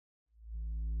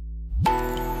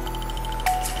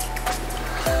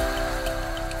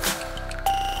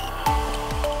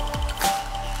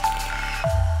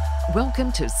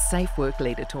Welcome to Safe Work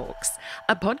Leader Talks,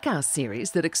 a podcast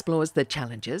series that explores the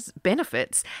challenges,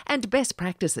 benefits, and best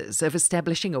practices of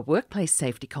establishing a workplace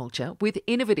safety culture with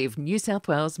innovative New South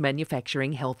Wales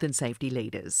manufacturing health and safety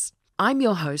leaders. I'm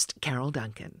your host, Carol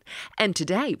Duncan, and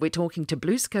today we're talking to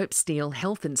Bluescope Steel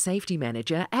Health and Safety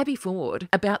Manager Abby Ford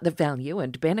about the value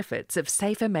and benefits of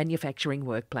safer manufacturing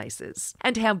workplaces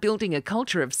and how building a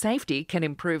culture of safety can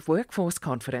improve workforce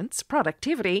confidence,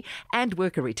 productivity, and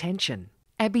worker retention.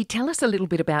 Abby, tell us a little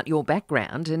bit about your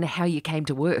background and how you came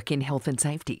to work in health and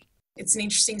safety. It's an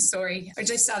interesting story. I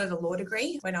originally started a law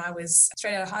degree when I was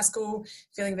straight out of high school,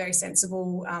 feeling very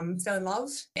sensible, fell in love,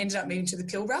 ended up moving to the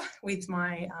Pilbara with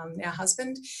my now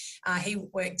husband. He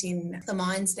worked in the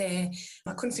mines there.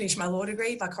 I couldn't finish my law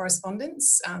degree by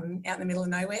correspondence out in the middle of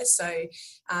nowhere. So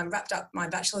wrapped up my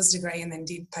bachelor's degree and then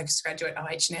did postgraduate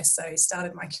OH&S. So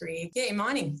started my career in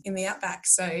mining in the outback.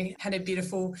 So had a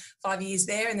beautiful 5 years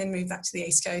there and then moved back to the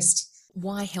East Coast.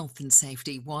 Why health and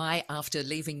safety? Why, after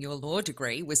leaving your law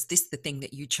degree, was this the thing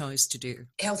that you chose to do?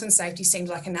 Health and safety seemed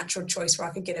like a natural choice where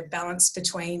I could get a balance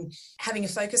between having a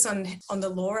focus on the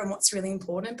law and what's really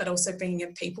important, but also bringing a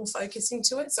people focus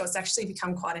into it. So it's actually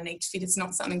become quite a neat fit. It's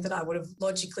not something that I would have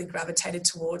logically gravitated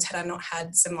towards had I not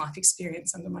had some life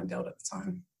experience under my belt at the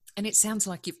time. And it sounds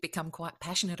like you've become quite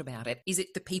passionate about it. Is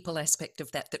it the people aspect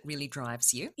of that really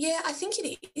drives you? Yeah, I think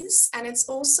it is. And it's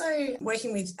also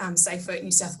working with Safe Work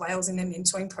New South Wales in their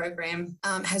mentoring program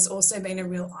has also been a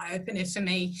real eye-opener for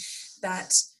me,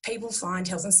 that people find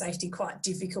health and safety quite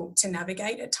difficult to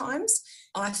navigate at times.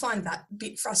 I find that a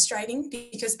bit frustrating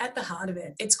because at the heart of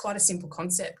it, it's quite a simple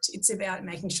concept. It's about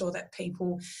making sure that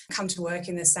people come to work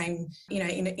in the same,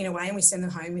 in a way, and we send them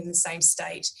home in the same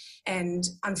state. And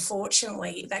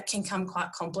unfortunately, that can come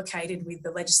quite complicated with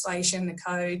the legislation, the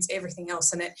codes, everything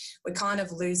else, and we kind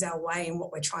of lose our way in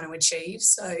what we're trying to achieve.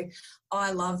 So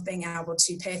I love being able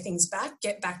to pare things back,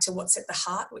 get back to what's at the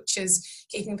heart, which is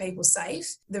keeping people safe.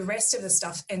 The rest of the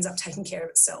stuff ends up taking care of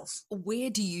itself. Where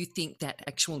do you think that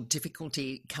actual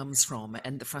difficulty comes from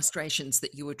and the frustrations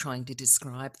that you were trying to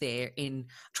describe there in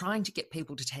trying to get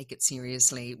people to take it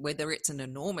seriously, whether it's an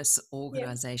enormous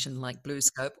organisation like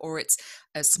Bluescope or it's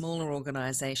a smaller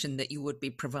organisation that you would be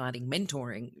providing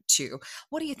mentoring to?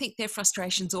 What do you think their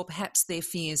frustrations or perhaps their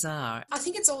fears are? I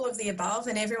think it's all of the above,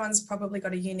 and everyone's probably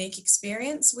got a unique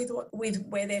experience with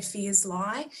where their fears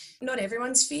lie. Not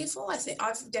everyone's fearful. I think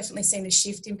I've definitely seen a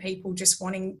shift in people just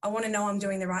I want to know I'm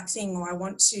doing the right thing, or I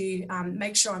want to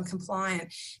make sure I'm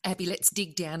compliant. Abby, let's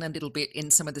dig down a little bit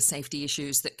in some of the safety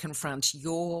issues that confront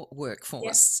your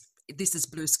workforce. This is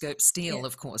Bluescope Steel,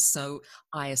 of course. So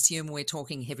I assume we're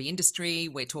talking heavy industry,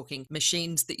 we're talking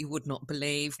machines that you would not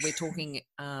believe, we're talking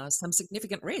some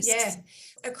significant risks. Yeah.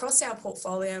 Across our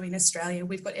portfolio in Australia,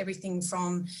 we've got everything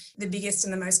from the biggest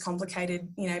and the most complicated,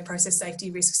 process safety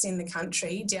risks in the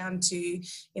country down to,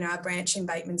 our branch in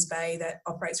Bateman's Bay that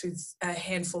operates with a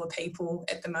handful of people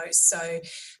at the most. So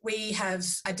we have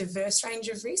a diverse range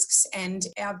of risks, and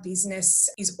our business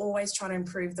is always trying to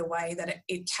improve the way that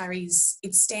it carries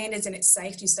its standards and its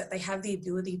safety so that they have the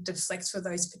ability to flex for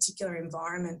those particular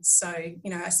environments. So,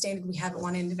 a standard we have at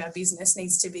one end of our business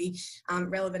needs to be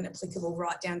relevant, applicable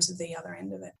right down to the other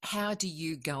end of it. How do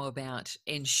you go about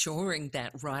ensuring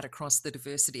that right across the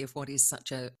diversity of what is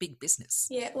such a big business?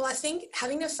 Yeah, well, I think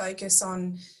having a focus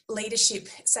on leadership,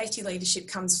 safety leadership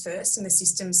comes first, and the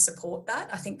systems support that.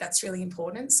 I think that's really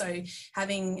important. So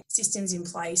having systems in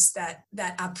place that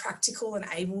are practical and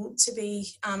able to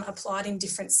be applied in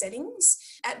different settings.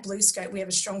 At Bluescope, we have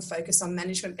a strong focus on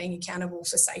management being accountable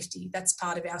for safety. That's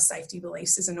part of our safety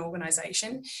beliefs as an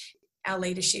organisation. Our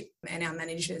leadership and our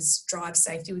managers drive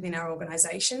safety within our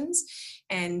organisations,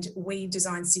 and we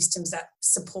design systems that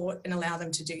support and allow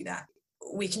them to do that.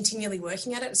 We're continually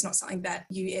working at it. It's not something that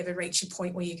you ever reach a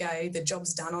point where you go, the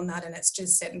job's done on that and it's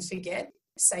just set and forget.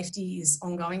 Safety is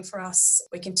ongoing for us.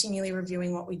 We're continually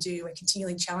reviewing what we do. We're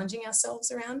continually challenging ourselves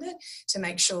around it to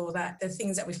make sure that the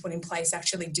things that we've put in place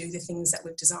actually do the things that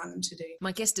we've designed them to do.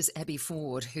 My guest is Abby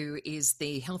Ford, who is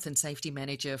the Health and Safety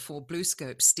Manager for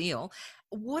Bluescope Steel.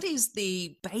 What is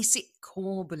the basic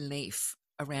core belief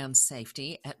around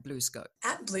safety at Bluescope?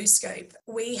 At Bluescope,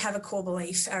 we have a core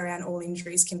belief around all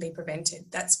injuries can be prevented.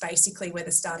 That's basically where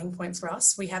the starting point for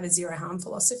us. We have a zero harm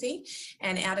philosophy,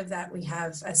 and out of that we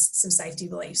have some safety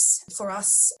beliefs. For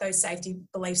us, those safety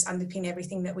beliefs underpin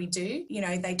everything that we do.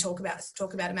 They talk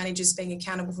about managers being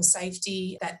accountable for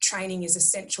safety, that training is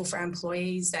essential for our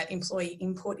employees, that employee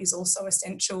input is also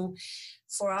essential.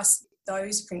 For us,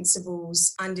 those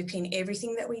principles underpin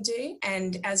everything that we do.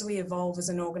 And as we evolve as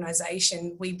an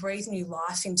organisation, we breathe new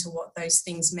life into what those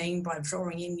things mean by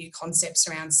drawing in new concepts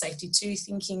around safety to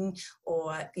thinking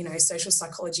or, social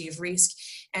psychology of risk.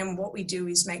 And what we do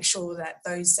is make sure that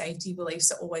those safety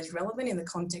beliefs are always relevant in the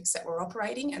context that we're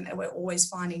operating, and that we're always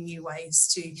finding new ways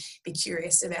to be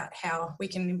curious about how we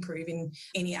can improve in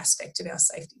any aspect of our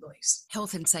safety beliefs.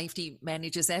 Health and safety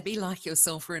managers, Abby, like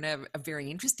yourself, are in a very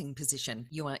interesting position.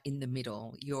 You are in the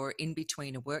middle. You're in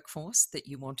between a workforce that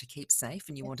you want to keep safe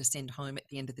and you want to send home at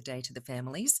the end of the day to the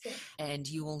families. Yeah. And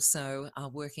you also are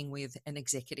working with an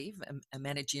executive, a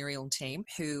managerial team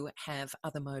who have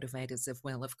other motivators as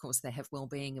well. Of course, they have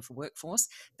well-being of a workforce.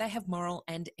 They have moral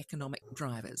and economic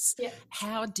drivers. Yeah.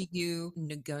 How do you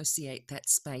negotiate that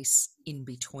space in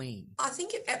between? I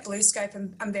think at Bluescope,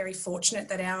 I'm very fortunate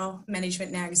that our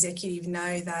management and our executive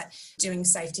know that doing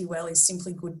safety well is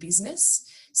simply good business.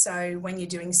 So when you're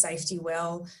doing safety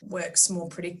well, work's more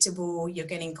predictable, you're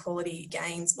getting quality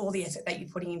gains, all the effort that you're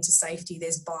putting into safety,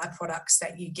 there's byproducts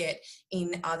that you get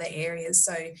in other areas.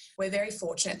 So we're very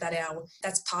fortunate that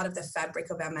that's part of the fabric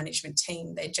of our management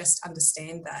team. They just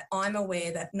understand that. I'm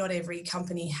aware that not every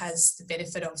company has the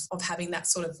benefit of having that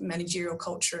sort of managerial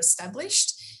culture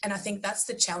established. And I think that's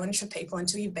the challenge for people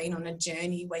until you've been on a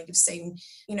journey where you've seen,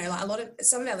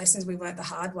 some of our lessons we've learnt the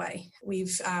hard way. We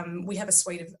have a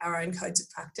suite of our own codes of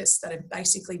practice that are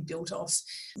basically built off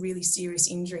really serious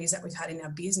injuries that we've had in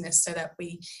our business, so that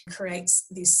we create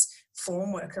this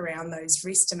formwork around those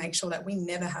risks to make sure that we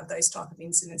never have those type of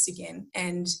incidents again.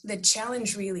 And the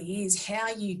challenge really is how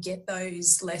you get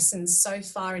those lessons so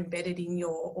far embedded in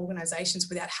your organisations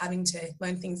without having to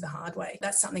learn things the hard way.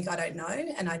 That's something I don't know,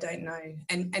 and I don't know.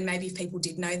 And maybe if people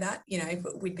did know that,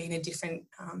 we'd be in a different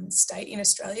state in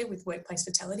Australia with workplace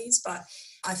fatalities. But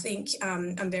I think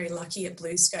I'm very lucky at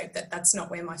Bluescope that that's not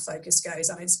where my focus goes.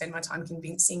 I don't spend my time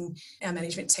convincing our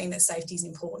management team that safety is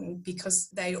important, because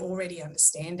they already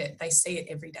understand it. They see it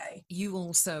every day. You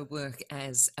also work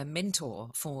as a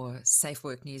mentor for Safe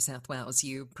Work New South Wales.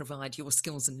 You provide your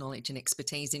skills and knowledge and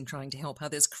expertise in trying to help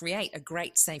others create a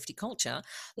great safety culture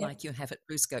like you have at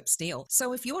Bluescope Steel.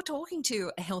 So if you're talking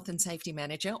to a health and safety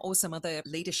manager or some other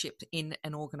leadership in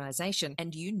an organisation,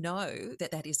 and you know that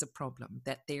that is a problem,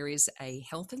 that there is a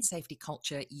health and safety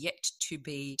culture yet to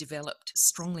be developed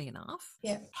strongly enough,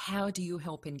 how do you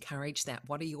help encourage that?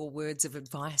 What are your words of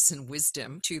advice and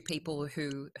wisdom to people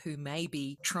who may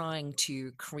be trying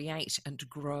to create and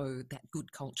grow that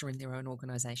good culture in their own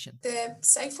organisation? The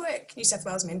Safe Work New South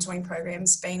Wales mentoring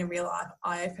program's been a real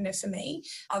eye-opener for me.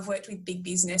 I've worked with big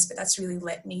business, but that's really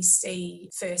let me see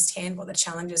firsthand what the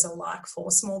challenges are like for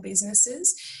small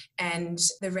businesses and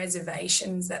the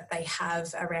reservations that they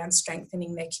have around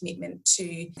strengthening their commitment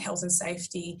to health and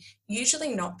safety,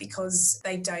 usually not because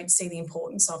they don't see the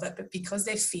importance of it, but because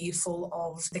they're fearful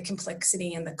of the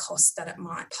complexity and the cost that it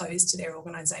might pose to their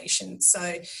organisation.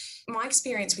 So my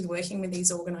experience with working with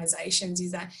these organisations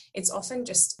is that it's often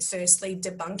just firstly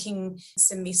debunking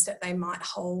some myths that they might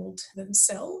hold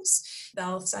themselves.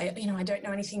 They'll say, I don't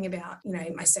know anything about,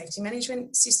 my safety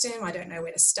management system. I don't know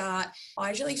where to start. I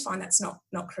usually find that's not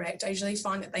correct. I usually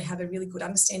find that they have a really good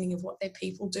understanding of what their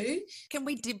people do. Can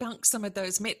we debunk some of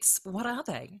those myths? What are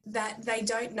they? That they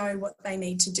don't know what they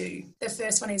need to do. The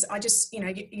first one is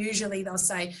usually they'll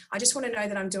say, I just want to know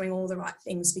that I'm doing all the right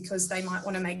things, because they might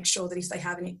want to make sure that if they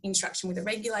have an interaction with a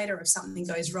regulator or if something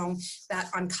goes wrong, that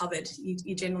I'm covered.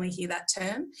 You generally hear that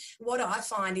term. What I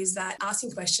find is that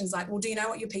asking questions like, well, do you know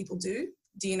what your people do?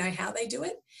 Do you know how they do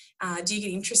it? Do you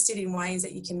get interested in ways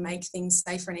that you can make things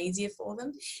safer and easier for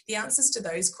them? The answers to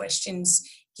those questions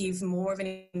give more of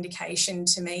an indication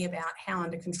to me about how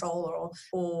under control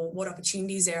or what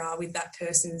opportunities there are with that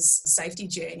person's safety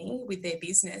journey with their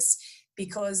business.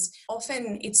 Because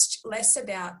often it's less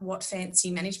about what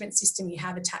fancy management system you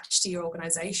have attached to your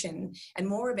organisation and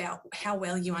more about how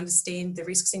well you understand the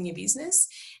risks in your business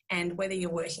and whether you're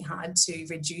working hard to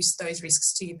reduce those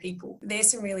risks to your people.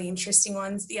 There's some really interesting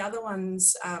ones. The other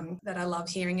ones that I love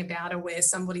hearing about are where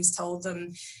somebody's told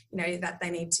them, that they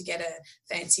need to get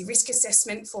a fancy risk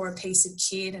assessment for a piece of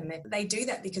kit, and they do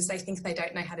that because they think they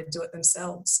don't know how to do it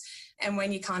themselves. And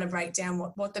when you kind of break down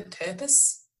what the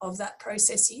purpose of that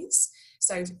process is,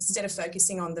 so instead of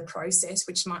focusing on the process,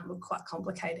 which might look quite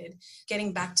complicated,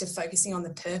 getting back to focusing on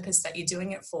the purpose that you're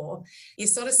doing it for, you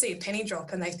sort of see a penny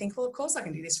drop and they think, well, of course I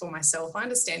can do this for myself. I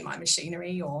understand my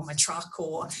machinery or my truck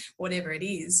or whatever it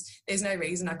is. There's no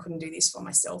reason I couldn't do this for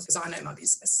myself because I know my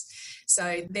business.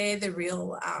 So they're the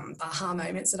real aha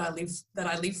moments that I live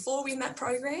for in that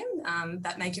program,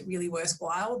 that make it really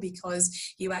worthwhile,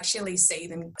 because you actually see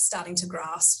them starting to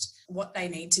grasp what they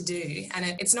need to do,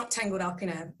 and it's not tangled up in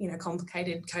a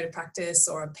complicated code of practice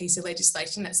or a piece of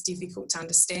legislation that's difficult to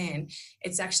understand.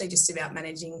 It's actually just about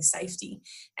managing safety,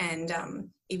 and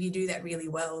if you do that really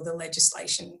well, the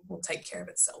legislation will take care of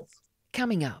itself.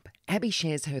 Coming up, Abby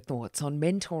shares her thoughts on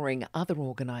mentoring other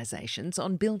organisations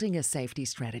on building a safety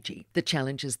strategy, the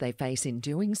challenges they face in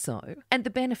doing so, and the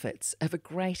benefits of a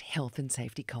great health and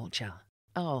safety culture.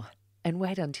 Oh, and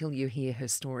wait until you hear her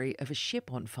story of a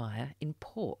ship on fire in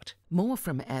port. More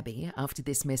from Abby after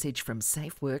this message from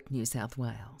Safe Work New South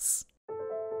Wales.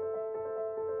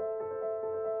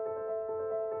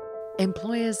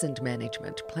 Employers and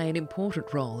management play an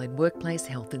important role in workplace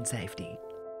health and safety.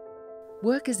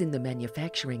 Workers in the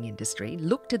manufacturing industry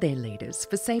look to their leaders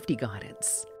for safety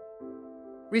guidance.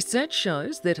 Research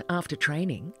shows that after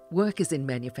training, workers in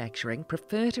manufacturing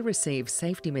prefer to receive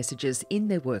safety messages in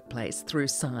their workplace through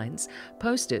signs,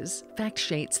 posters, fact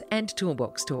sheets and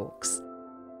toolbox talks.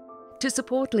 To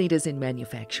support leaders in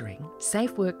manufacturing,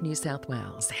 Safe Work New South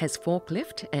Wales has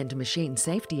forklift and machine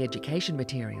safety education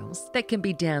materials that can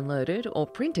be downloaded or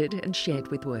printed and shared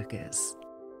with workers.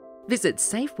 Visit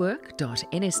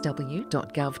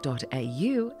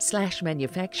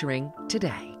safework.nsw.gov.au/manufacturing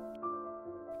today.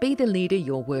 Be the leader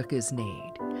your workers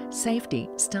need. Safety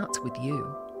starts with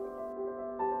you.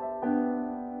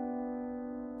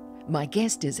 My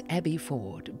guest is Abby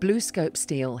Ford, Bluescope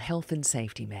Steel Health and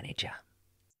Safety Manager.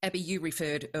 Abby, you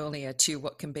referred earlier to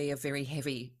what can be a very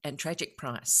heavy and tragic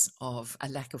price of a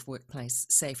lack of workplace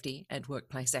safety and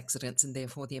workplace accidents, and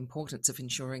therefore the importance of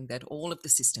ensuring that all of the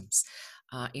systems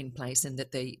are in place and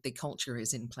that the culture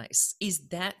is in place. Is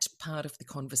that part of the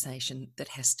conversation that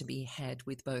has to be had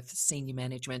with both senior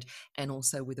management and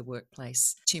also with the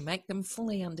workplace to make them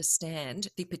fully understand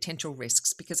the potential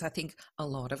risks? Because I think a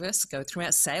lot of us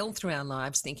sail through our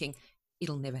lives thinking,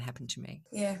 it'll never happen to me.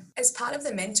 Yeah. As part of the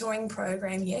mentoring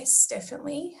program, yes,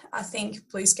 definitely. I think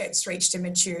Bluescope's reached a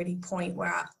maturity point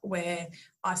where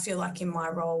I feel like in my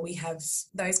role we have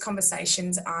those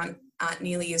conversations aren't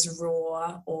nearly as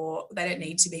raw, or they don't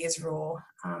need to be as raw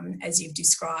as you've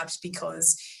described,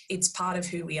 because it's part of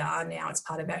who we are now. It's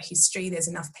part of our history. There's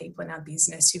enough people in our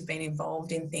business who've been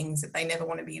involved in things that they never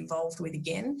want to be involved with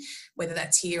again, whether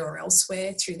that's here or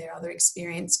elsewhere through their other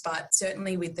experience. But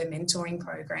certainly with the mentoring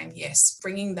program, yes,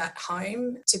 bringing that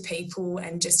home to people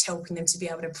and just helping them to be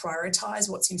able to prioritise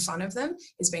what's in front of them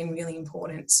has been really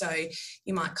important. So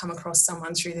you might come across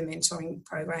someone through the mentoring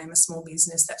program, a small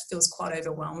business that feels quite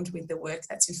overwhelmed with the work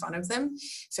that's in front of them.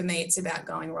 For me, it's about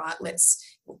going, right,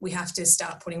 we have to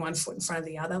start putting one foot in front of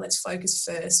the other. Let's focus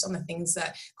first on the things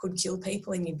that could kill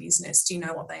people in your business. Do you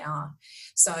know what they are?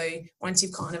 So once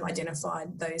you've kind of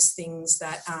identified those things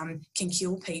that can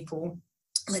kill people,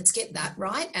 let's get that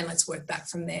right and let's work back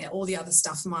from there. All the other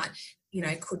stuff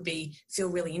could feel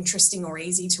really interesting or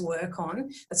easy to work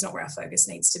on. That's not where our focus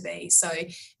needs to be. So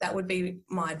that would be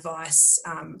my advice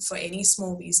for any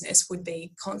small business, would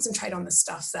be concentrate on the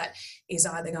stuff that is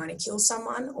either going to kill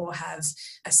someone or have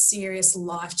a serious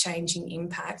life-changing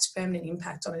impact, permanent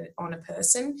impact on a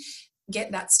person.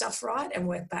 Get that stuff right and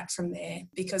work back from there,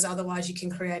 because otherwise you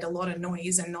can create a lot of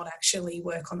noise and not actually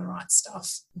work on the right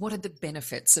stuff. What are the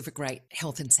benefits of a great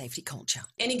health and safety culture?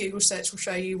 Any Google search will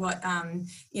show you what,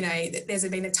 there's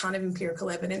been a ton of empirical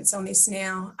evidence on this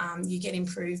now. You get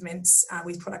improvements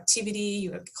with productivity,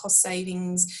 you get cost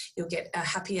savings, you'll get a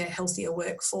happier, healthier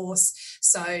workforce.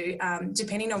 So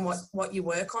depending on what you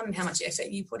work on and how much effort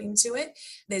you put into it,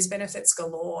 there's benefits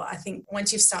galore. I think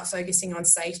once you start focusing on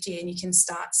safety and you can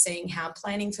start seeing how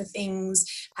planning for things,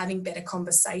 having better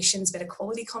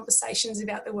quality conversations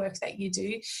about the work that you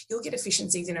do, you'll get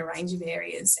efficiencies in a range of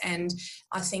areas. And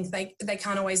I think they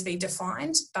can't always be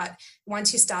defined, but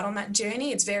once you start on that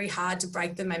journey, it's very hard to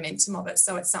break the momentum of it.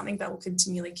 So it's something that will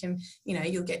continually,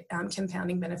 you'll get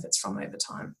compounding benefits from over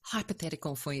time.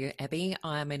 Hypothetical for you, Abby.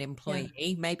 I'm an employee.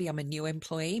 Yeah. Maybe I'm a new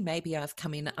employee. Maybe I've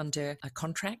come in under a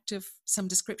contract of some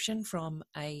description from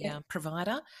a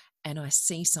provider, and I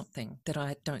see something that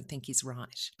I don't think is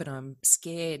right, but I'm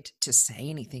scared to say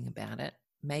anything about it.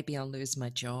 Maybe I'll lose my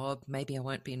job. Maybe I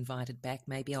won't be invited back.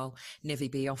 Maybe I'll never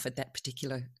be offered that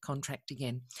particular contract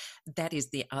again. That is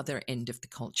the other end of the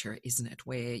culture, isn't it?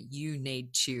 Where you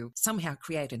need to somehow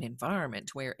create an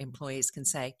environment where employees can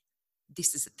say,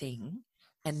 this is a thing,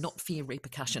 and not fear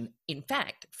repercussion. In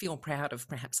fact, feel proud of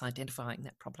perhaps identifying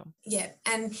that problem. Yeah,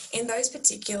 and in those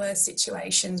particular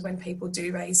situations when people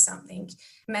do raise something,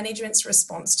 management's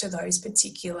response to those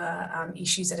particular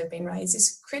issues that have been raised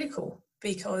is critical.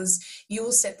 because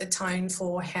you'll set the tone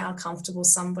for how comfortable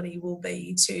somebody will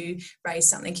be to raise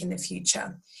something in the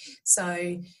future.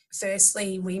 So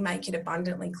firstly, we make it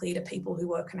abundantly clear to people who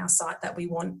work on our site that we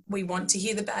want to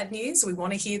hear the bad news. We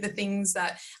want to hear the things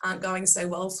that aren't going so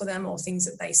well for them or things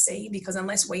that they see, because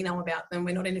unless we know about them,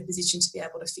 we're not in a position to be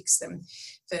able to fix them,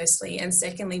 firstly. And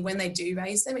secondly, when they do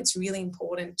raise them, it's really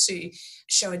important to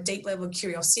show a deep level of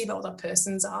curiosity about what that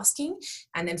person's asking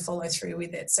and then follow through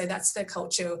with it. So that's the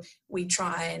culture we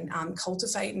try and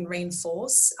cultivate and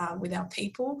reinforce with our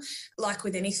people. Like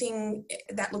with anything,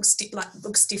 that looks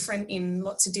different in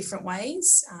lots of different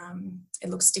ways. It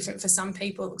looks different for some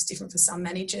people, it looks different for some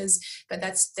managers, but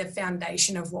that's the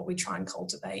foundation of what we try and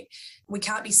cultivate. We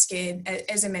can't be scared,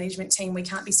 as a management team, we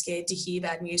can't be scared to hear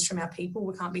bad news from our people.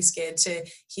 We can't be scared to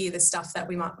hear the stuff that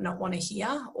we might not want to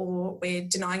hear, or we're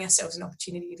denying ourselves an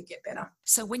opportunity to get better.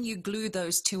 So when you glue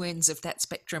those two ends of that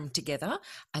spectrum together,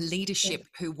 a leadership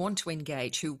who want to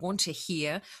engage, who want to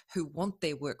hear, who want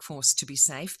their workforce to be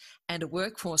safe, and a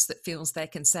workforce that feels they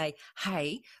can say,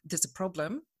 hey, there's a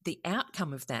problem, the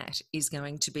outcome of that is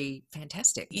going to be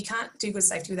fantastic. You can't do good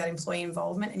safety without employee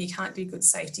involvement, and you can't do good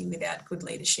safety without good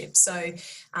leadership. So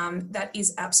that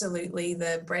is absolutely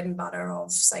the bread and butter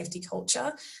of safety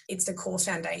culture. It's the core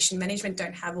foundation. Management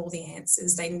don't have all the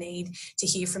answers. They need to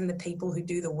hear from the people who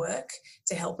do the work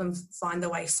to help them find the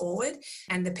way forward.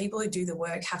 And the people who do the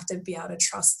work have to be able to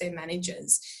trust their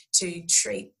managers to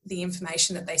treat the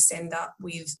information that they send up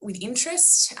with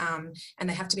interest, and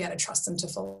they have to be able to trust them to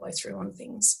follow through on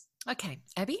things. Okay,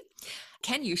 Abby,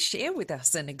 can you share with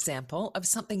us an example of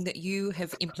something that you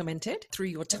have implemented through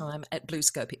your time at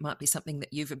Bluescope? It might be something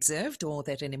that you've observed or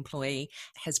that an employee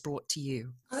has brought to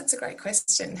you. Oh, that's a great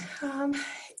question.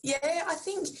 I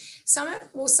think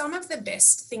some of the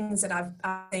best things that I've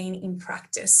seen in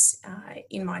practice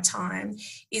in my time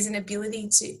is an ability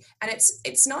to, and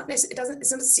it's not a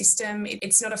system,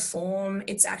 it's not a form,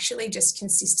 it's actually just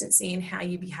consistency in how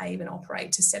you behave and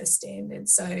operate to set a standard.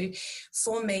 So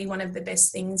for me, one of the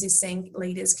best things is seeing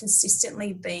leaders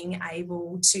consistently being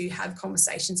able to have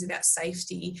conversations about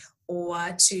safety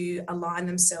or to align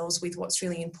themselves with what's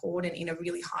really important in a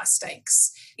really high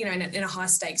stakes, in a high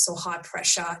stakes or high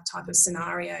pressure type of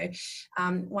scenario.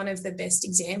 One of the best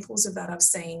examples of that I've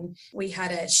seen, we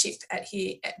had a ship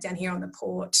down here on the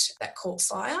port that caught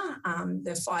fire.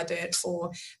 The fire burnt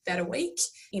for about a week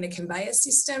in a conveyor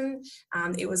system.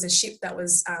 It was a ship that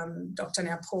was docked on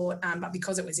our port, but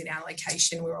because it was in our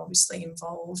location, we were obviously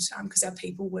involved because our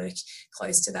people work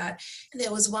close to that.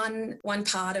 There was one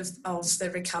part of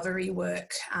the recovery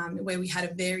work where we had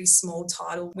a very small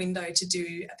tidal window to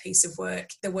do a piece of work.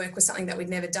 The work was something that we'd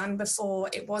never done before.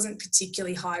 It wasn't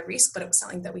particularly high risk, but it was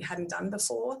something that we hadn't done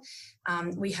before.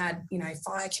 We had,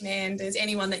 fire commanders,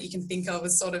 anyone that you can think of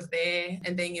was sort of there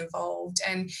and being involved.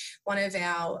 And one of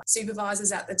our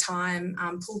supervisors at the time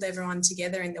pulled everyone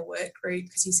together in the work group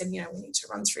because he said, we need to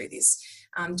run through this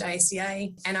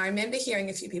JSCA. And I remember hearing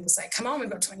a few people say, come on, we've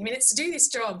got 20 minutes to do this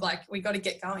job. Like, we got to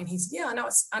get going. He said, I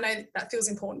know that feels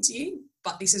important to you,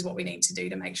 but this is what we need to do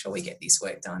to make sure we get this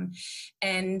work done.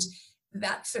 And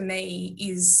that for me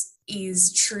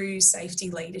is true safety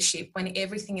leadership, when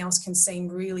everything else can seem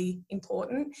really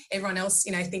important. Everyone else,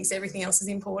 thinks everything else is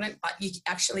important, but you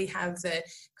actually have the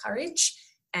courage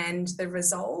and the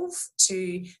resolve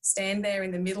to stand there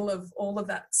in the middle of all of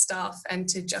that stuff and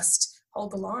to just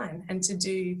hold the line and to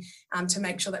do to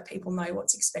make sure that people know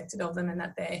what's expected of them and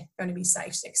that they're going to be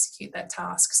safe to execute that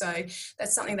task. So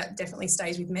that's something that definitely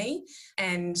stays with me,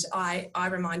 and I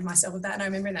remind myself of that. And I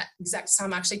remember in that exact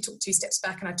time I actually took 2 steps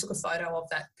back and I took a photo of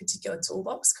that particular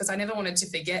toolbox because I never wanted to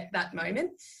forget that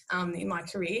moment in my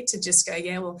career, to just go,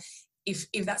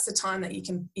 if that's the time that you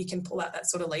can pull out that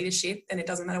sort of leadership, then it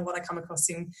doesn't matter what I come across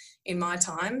in my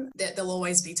time, that there'll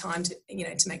always be time to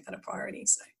make that a priority.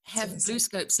 So have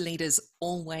Bluescope's leaders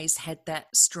always had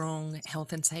that strong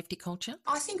health and safety culture?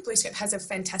 I think Bluescope has a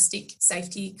fantastic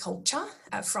safety culture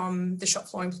from the shop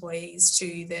floor employees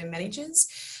to the managers.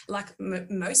 Like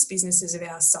most businesses of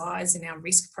our size and our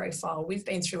risk profile, we've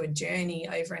been through a journey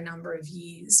over a number of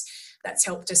years that's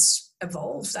helped us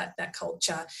evolve that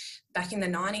culture. Back in the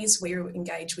 90s, we were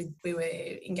engaged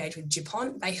with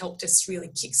DuPont. They helped us really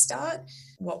kickstart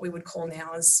what we would call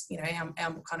now as our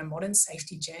kind of modern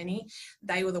safety journey.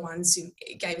 They were the ones who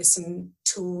gave us some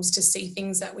tools to see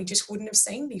things that we just wouldn't have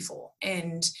seen before,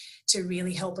 and to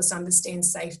really help us understand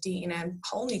safety in a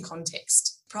whole new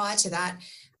context. Prior to that,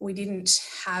 we didn't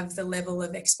have the level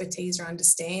of expertise or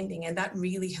understanding, and that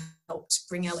really helped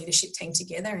bring our leadership team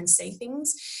together and see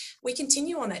things. We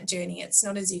continue on that journey. It's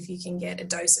not as if you can get a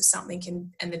dose of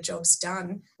something and the job's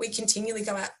done. We continually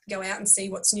go out and see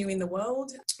what's new in the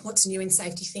world, what's new in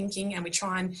safety thinking, and we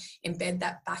try and embed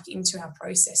that back into our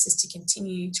processes to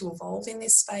continue to evolve in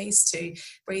this space, to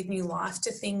breathe new life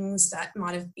to things that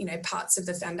might have, parts of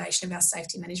the foundation of our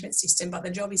safety management system, but the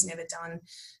job is never done.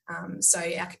 So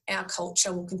our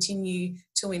culture will continue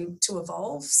to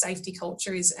evolve. Safety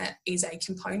culture is a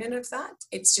component of that.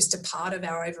 It's just a part of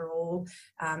our overall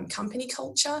company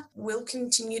culture. We'll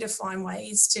continue to find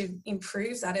ways to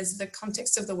improve that as the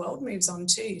context of the world moves on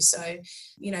too. So,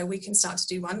 we can start to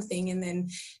do one thing, and then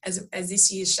as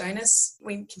this year's shown us,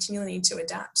 we continually need to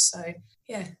adapt. So,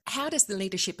 yeah. How does the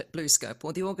leadership at Bluescope,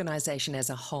 or the organisation as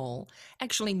a whole,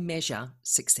 actually measure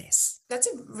success? That's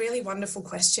a really wonderful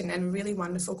question, and a really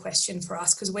wonderful question for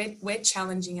us, because we're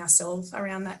challenging ourselves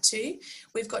around that too.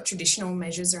 We've got traditional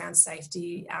measures around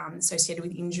safety associated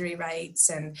with injury rates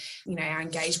and, our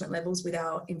engagement levels with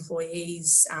our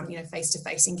employees,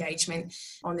 face-to-face engagement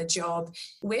on the job.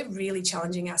 We're really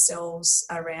challenging ourselves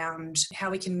around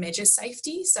how we can measure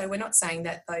safety. So we're not saying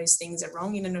that those things are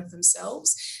wrong in and of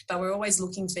themselves, but we're always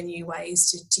looking for new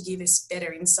ways to give us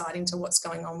better insight into what's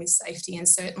going on with safety. And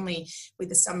certainly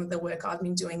with some of the work I've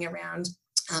been doing around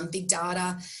big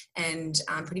data and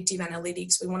predictive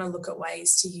analytics, we want to look at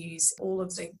ways to use all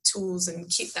of the tools and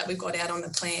kit that we've got out on the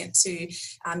plant to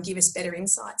give us better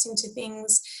insights into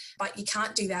things. But you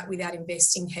can't do that without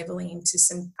investing heavily into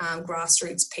some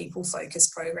grassroots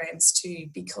people-focused programs too,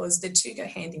 because the two go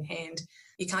hand in hand.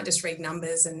 You can't just read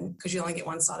numbers because you only get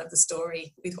one side of the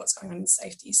story with what's going on in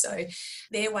safety. So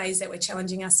there are ways that we're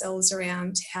challenging ourselves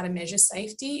around how to measure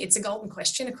safety. It's a golden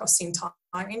question across the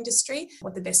entire industry,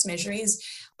 what the best measure is.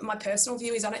 My personal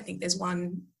view is I don't think there's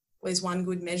one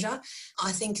good measure.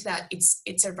 I think that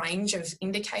it's a range of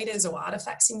indicators or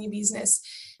artifacts in your business,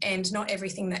 and not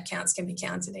everything that counts can be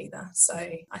counted either. So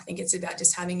I think it's about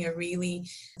just having a really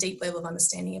deep level of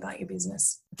understanding about your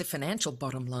business. The financial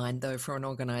bottom line, though, for an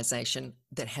organisation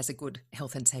that has a good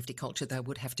health and safety culture, though,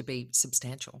 would have to be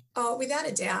substantial. Oh, without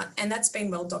a doubt. And that's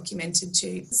been well documented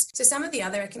too. So some of the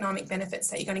other economic benefits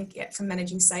that you're going to get from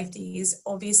managing safety is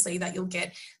obviously that you'll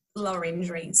get lower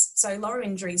injuries. So lower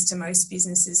injuries to most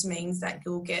businesses means that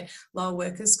you'll get lower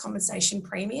workers' compensation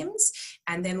premiums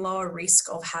and then lower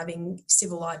risk of having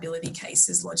civil liability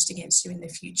cases lodged against you in the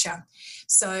future.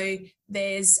 So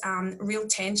there's real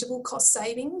tangible cost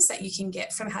savings that you can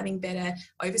get from having better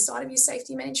oversight of your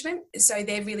safety management. So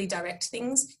they're really direct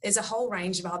things. There's a whole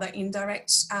range of other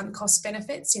indirect cost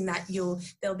benefits in that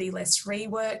there'll be less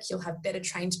rework, you'll have better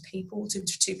trained people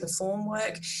to perform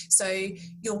work. So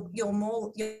you're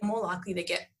more likely to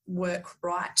get work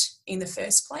right in the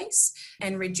first place,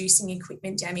 and reducing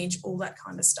equipment damage, all that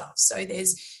kind of stuff. So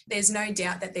there's no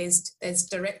doubt that there's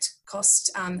direct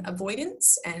cost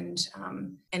avoidance and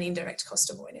indirect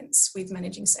cost avoidance with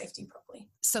managing safety properly.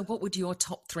 So what would your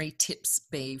top 3 tips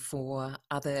be for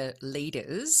other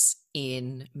leaders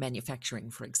in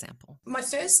manufacturing, for example? My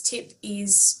first tip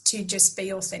is to just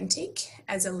be authentic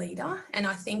as a leader. And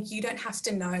I think you don't have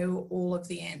to know all of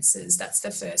the answers. That's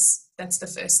the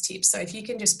first tip. So if you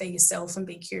can just be yourself and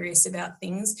be curious about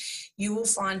things, you will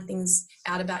find things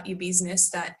out about your business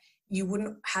that you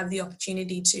wouldn't have the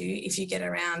opportunity to if you get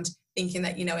around thinking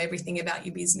that you know everything about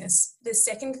your business. The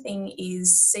second thing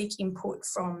is seek input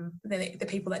from the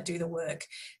people that do the work.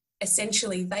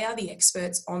 Essentially, they are the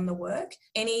experts on the work.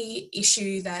 Any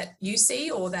issue that you see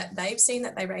or that they've seen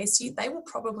that they raised to you, they will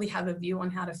probably have a view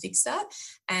on how to fix that.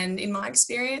 And in my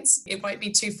experience, it won't be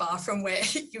too far from where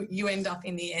you end up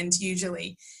in the end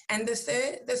usually. And the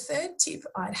third tip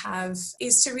I'd have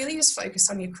is to really just focus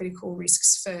on your critical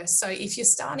risks first. So if you're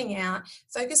starting out,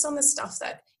 focus on the stuff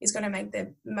that is going to make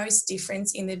the most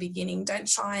difference in the beginning. Don't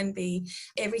try and be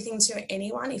everything to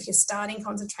anyone. If you're starting,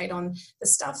 concentrate on the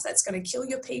stuff that's going to kill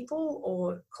your people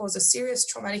or cause a serious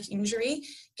traumatic injury.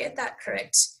 Get that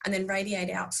correct and then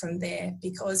radiate out from there.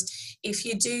 Because if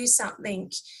you do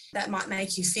something that might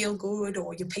make you feel good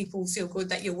or your people feel good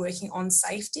that you're working on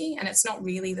safety and it's not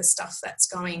really the stuff that's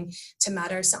going to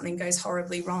matter if something goes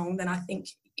horribly wrong, then I think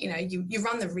you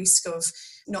run the risk of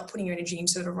not putting your energy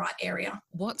into the right area.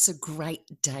 What's a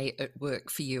great day at work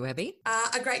for you, Abby?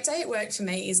 A great day at work for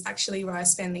me is actually where I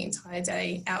spend the entire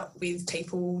day out with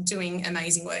people doing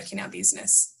amazing work in our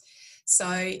business. So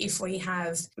if we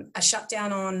have a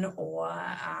shutdown on, or,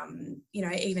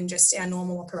 even just our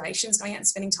normal operations, going out and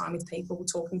spending time with people,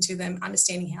 talking to them,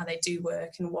 understanding how they do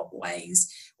work and what ways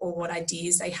or what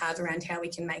ideas they have around how we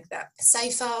can make that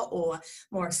safer or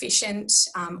more efficient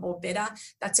or better,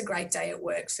 that's a great day at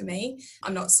work for me.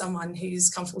 I'm not someone who's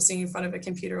comfortable sitting in front of a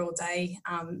computer all day.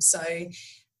 So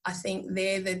I think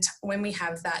when we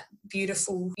have that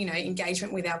beautiful,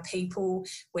 engagement with our people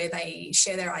where they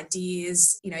share their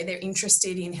ideas, they're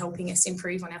interested in helping us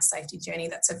improve on our safety journey,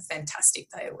 that's a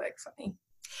fantastic day at work for me.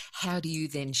 How do you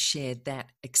then share that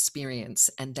experience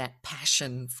and that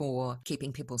passion for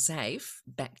keeping people safe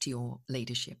back to your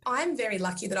leadership? I'm very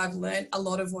lucky that I've learned a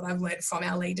lot of what I've learned from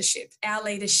our leadership. Our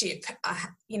leadership,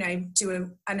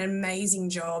 do an amazing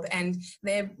job, and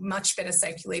they're much better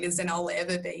safety leaders than I'll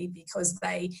ever be because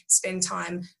they spend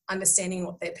time understanding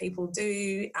what their people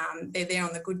do. They're there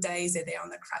on the good days, they're there on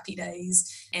the crappy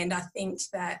days. And I think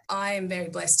that I am very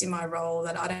blessed in my role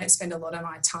that I don't spend a lot of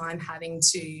my time having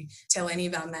to tell any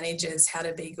of our managers how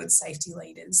to be good safety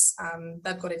leaders.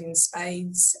 They've got it in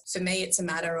spades. For me, it's a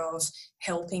matter of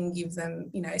helping give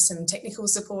them, some technical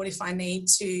support if I need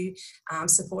to,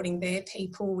 supporting their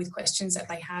people with questions that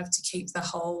they have to keep the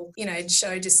whole,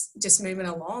 show just moving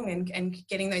along and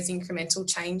getting those incremental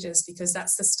changes, because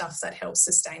that's the stuff that helps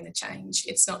sustain the change.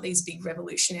 It's not these big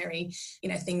revolutionary,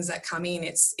 things that come in.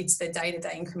 It's the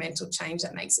day-to-day incremental change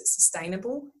that makes it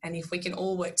sustainable. And if we can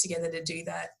all work together to do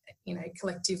that,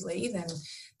 collectively, then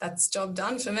that's job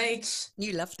done for me.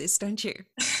 You love this, don't you?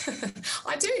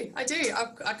 I do.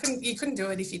 You couldn't do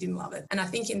it if you didn't love it. And I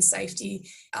think in safety,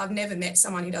 I've never met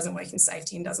someone who doesn't work in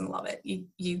safety and doesn't love it.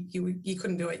 You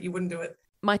couldn't do it. You wouldn't do it.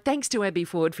 My thanks to Abby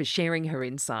Ford for sharing her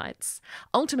insights.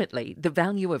 Ultimately, the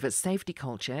value of a safety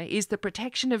culture is the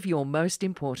protection of your most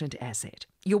important asset,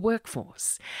 your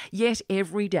workforce. Yet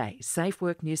every day, Safe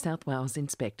Work New South Wales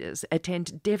inspectors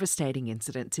attend devastating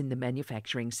incidents in the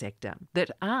manufacturing sector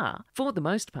that are, for the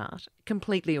most part,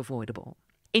 completely avoidable.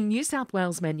 In New South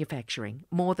Wales manufacturing,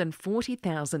 more than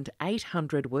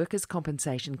 40,800 workers'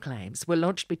 compensation claims were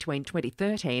lodged between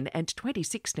 2013 and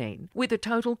 2016, with a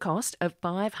total cost of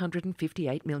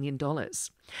 $558 million.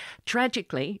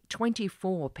 Tragically,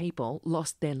 24 people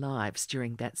lost their lives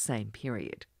during that same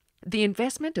period. The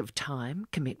investment of time,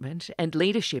 commitment, and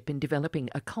leadership in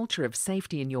developing a culture of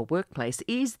safety in your workplace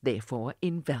is therefore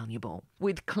invaluable,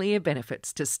 with clear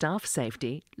benefits to staff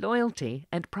safety, loyalty,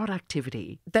 and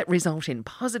productivity that result in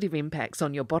positive impacts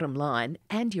on your bottom line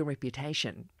and your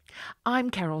reputation. I'm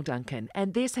Carol Duncan,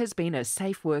 and this has been a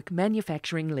Safe Work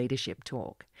Manufacturing Leadership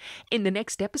Talk. In the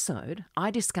next episode, I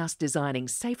discuss designing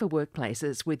safer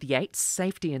workplaces with Yates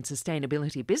Safety and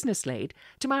Sustainability Business Lead,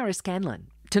 Tamara Scanlon.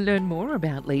 To learn more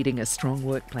about leading a strong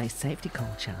workplace safety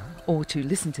culture, or to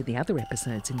listen to the other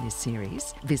episodes in this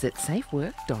series, visit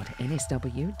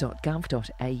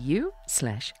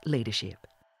safework.nsw.gov.au/leadership.